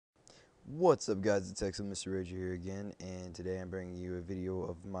What's up, guys? It's Mr. Rager here again, and today I'm bringing you a video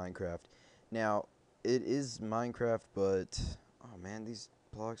of Minecraft. Now, it is Minecraft, but oh man, these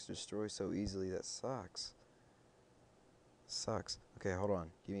blocks destroy so easily. That sucks. Sucks. Okay, hold on.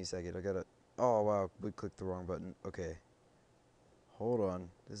 Give me a second. I gotta. Oh wow, we clicked the wrong button. Okay, hold on.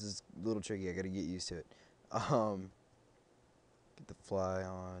 This is a little tricky. I gotta get used to it. Um, get the fly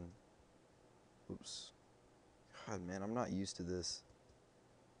on. Oops. God, man, I'm not used to this.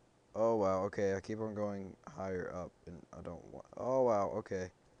 Oh wow, okay, I keep on going higher up and I don't want. Oh wow, okay.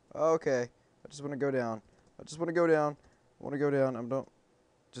 Okay. I just want to go down. I just want to go down. I want to go down. I'm don't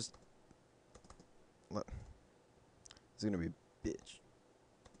just let It's going to be a bitch.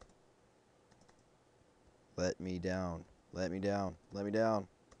 Let me down. Let me down. Let me down.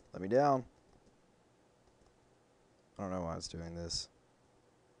 Let me down. I don't know why it's doing this.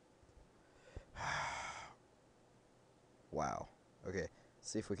 Wow. Okay.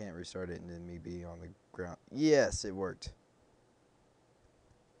 See if we can't restart it and then me be on the ground. Yes, it worked.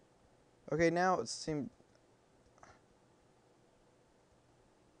 Okay, now it seemed.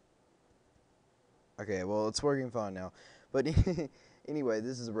 Okay, well, it's working fine now. But anyway,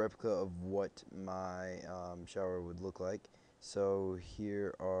 this is a replica of what my shower would look like. So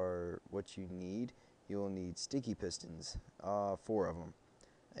here are what you need. You'll need sticky pistons, 4 of them.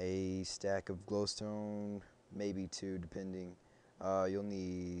 A stack of glowstone, maybe 2 depending. You'll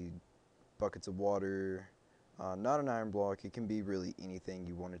need buckets of water. Not an iron block. It can be really anything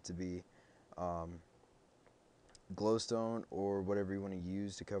you want it to be. Um, Glowstone or whatever you want to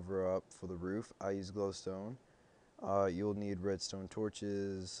use to cover up for the roof. I use glowstone. You'll need redstone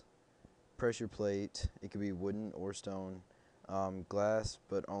torches, pressure plate. It could be wooden or stone. Glass,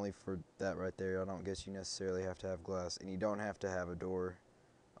 but only for that right there. I don't guess you necessarily have to have glass, and you don't have to have a door.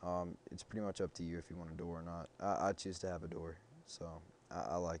 It's pretty much up to you if you want a door or not. I choose to have a door, so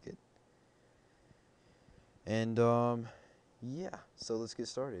I like it. And yeah, so let's get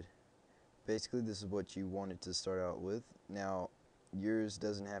started. Basically, this is what you wanted to start out with. Now, yours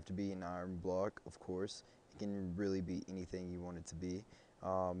doesn't have to be an iron block, of course. It can really be anything you want it to be.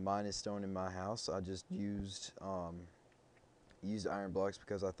 Mine is stone in my house. I just used iron blocks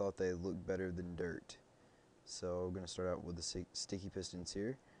because I thought they looked better than dirt. So I'm going to start out with the sticky pistons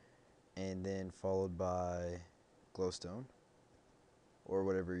here, and then followed by glowstone, or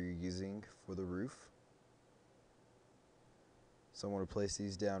whatever you're using for the roof. So I want to place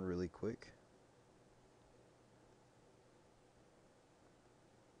these down really quick.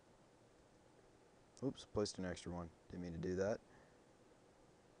 Oops, placed an extra one. Didn't mean to do that.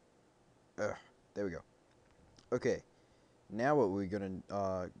 There we go. Okay, now what we're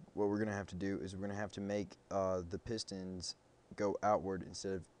gonna have to do is we're gonna have to make the pistons go outward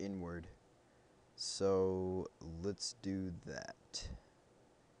instead of inward. So let's do that.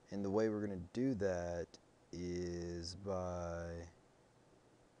 And the way we're gonna do that is by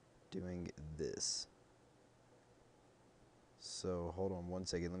doing this. So hold on one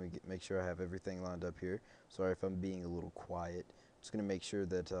second. Let me make sure I have everything lined up here. Sorry if I'm being a little quiet. Just gonna make sure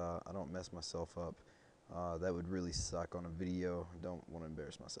that I don't mess myself up. That would really suck on a video. Don't want to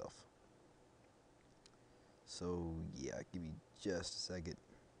embarrass myself. So yeah, give me just a second.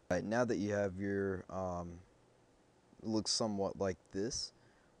 Alright, now that you have your looks somewhat like this,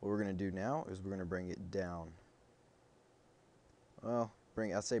 what we're gonna do now is we're gonna bring it down. Well,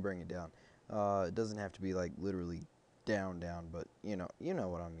 I say bring it down. It doesn't have to be like literally down, but you know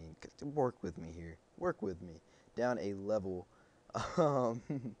what I mean. Work with me here. Work with me. Down a level. Um,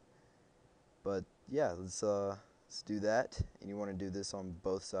 but yeah, let's do that. And you want to do this on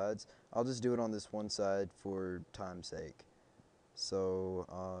both sides. I'll just do it on this one side for time's sake. So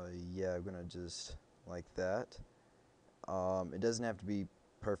yeah, I'm gonna just like that. It doesn't have to be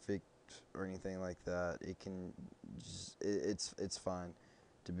perfect or anything like that. It can just it's fine,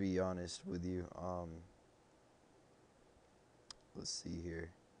 to be honest with you. Let's see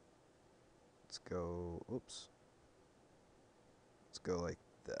here. Let's go. Oops. Let's go like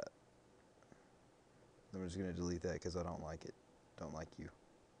that. I'm just gonna delete that because I don't like it. Don't like you.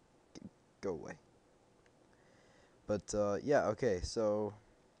 Go away. But yeah, okay. So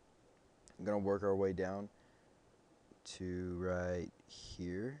I'm gonna work our way down to right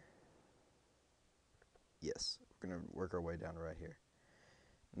here. Yes, we're gonna work our way down to right here.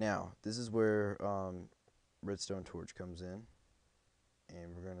 Now, this is where redstone torch comes in,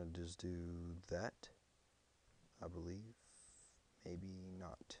 and we're gonna just do that, I believe. Maybe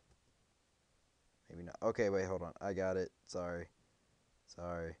not. Maybe not. Okay, wait, hold on. I got it. Sorry.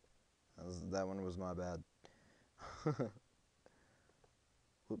 That one was my bad.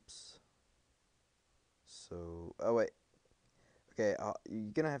 Whoops. So, oh wait. Okay,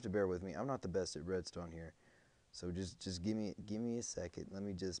 you're gonna have to bear with me. I'm not the best at redstone here, so just give me a second. Let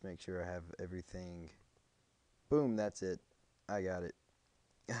me just make sure I have everything. Boom, that's it. I got it.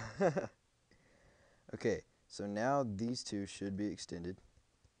 Okay, so now these two should be extended,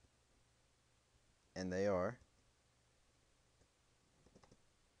 and they are.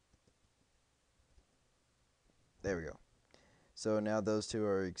 There we go. So now those two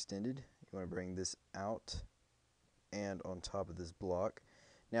are extended. You want to bring this out and on top of this block.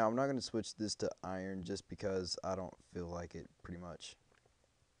 Now I'm not going to switch this to iron just because I don't feel like it, pretty much.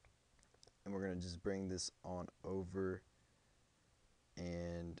 And we're going to just bring this on over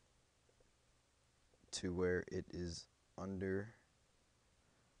and to where it is under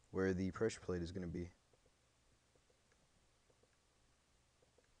where the pressure plate is going to be.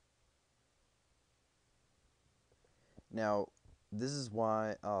 Now this is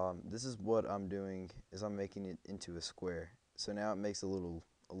why this is what I'm doing is I'm making it into a square. So now it makes a little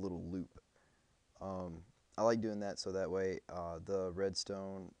loop. I like doing that so that way the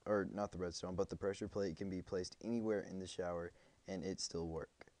redstone, or not the redstone, but the pressure plate can be placed anywhere in the shower and it still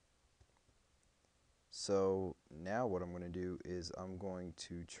work. So now what I'm going to do is I'm going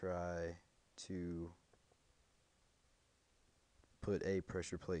to try to put a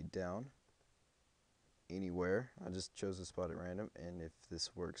pressure plate down anywhere. I just chose a spot at random, and if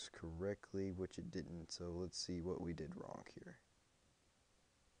this works correctly, which it didn't, so let's see what we did wrong here.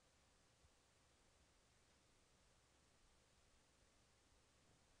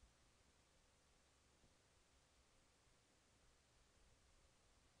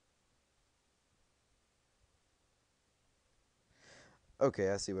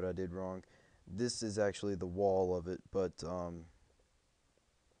 Okay, I see what I did wrong. This is actually the wall of it, but give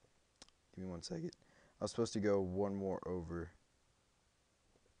me one second. I was supposed to go one more over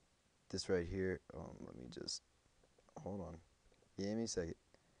this right here. Let me just hold on. Give me a second.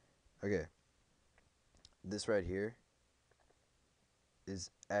 Okay, this right here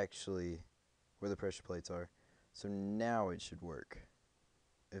is actually where the pressure plates are. So now it should work.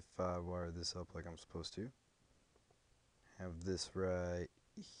 If I wire this up like I'm supposed to. Have this right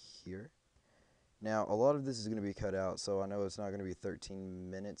here. Now, a lot of this is going to be cut out, so I know it's not going to be 13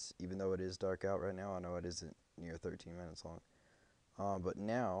 minutes, even though it is dark out right now. I know it isn't near 13 minutes long. But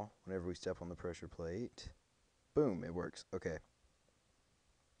now, whenever we step on the pressure plate, boom, it works. Okay.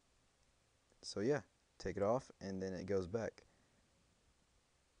 So yeah, take it off, and then it goes back.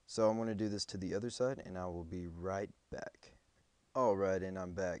 So I'm going to do this to the other side, and I will be right back. Alright, and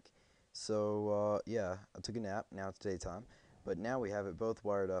I'm back. So, yeah, I took a nap. Now it's daytime. But now we have it both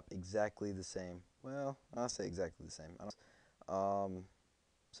wired up exactly the same. Well, I'll say exactly the same.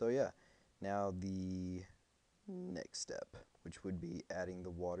 So yeah, now the next step, which would be adding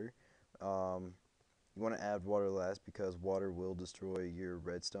the water. You want to add water last because water will destroy your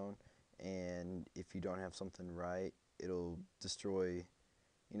redstone, and if you don't have something right, it'll destroy,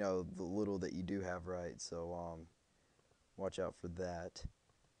 the little that you do have right. So watch out for that.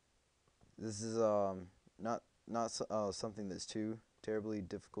 This is not something that's too terribly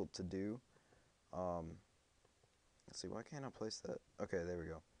difficult to do. Um, let's see, why can't I place that? Okay, there we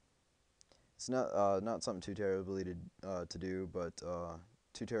go. It's not something too terribly to do, but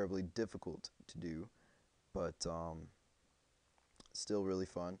too terribly difficult to do, but still really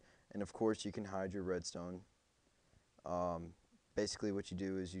fun. And of course, you can hide your redstone. Um, Basically, what you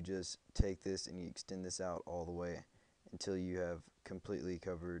do is you just take this and you extend this out all the way until you have completely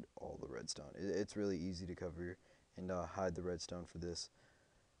covered all the redstone. It's really easy to cover and hide the redstone for this.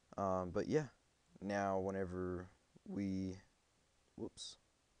 But yeah, now whenever we, whoops,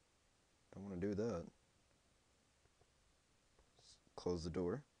 don't want to do that. Close the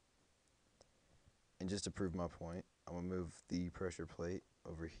door. And just to prove my point, I'm going to move the pressure plate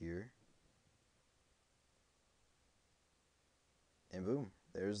over here. And boom,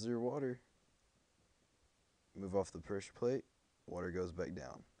 there's your water. Move off the pressure plate, water goes back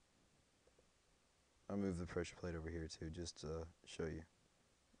down. I'll move the pressure plate over here too, just to show you.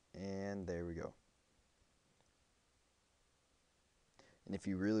 And there we go. And if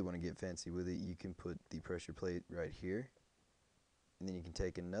you really want to get fancy with it, you can put the pressure plate right here. And then you can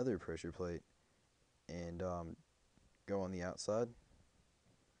take another pressure plate and go on the outside.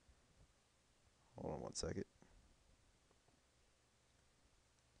 Hold on one second.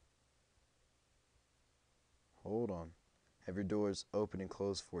 Hold on. Have your doors open and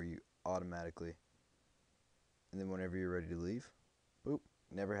close for you automatically. And then whenever you're ready to leave, boop,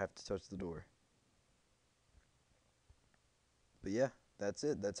 never have to touch the door. But yeah, that's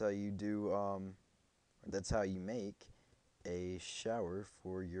it. That's how you do, that's how you make a shower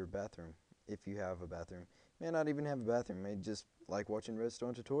for your bathroom. If you have a bathroom. You may not even have a bathroom, maybe just like watching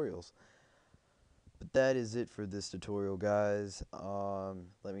Redstone tutorials. But that is it for this tutorial, guys.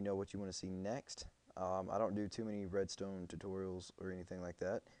 Let me know what you want to see next. I don't do too many Redstone tutorials or anything like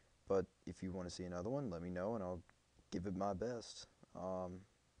that, but if you want to see another one, let me know and I'll give it my best.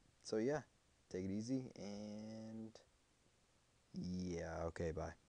 So yeah, take it easy and yeah, okay, bye.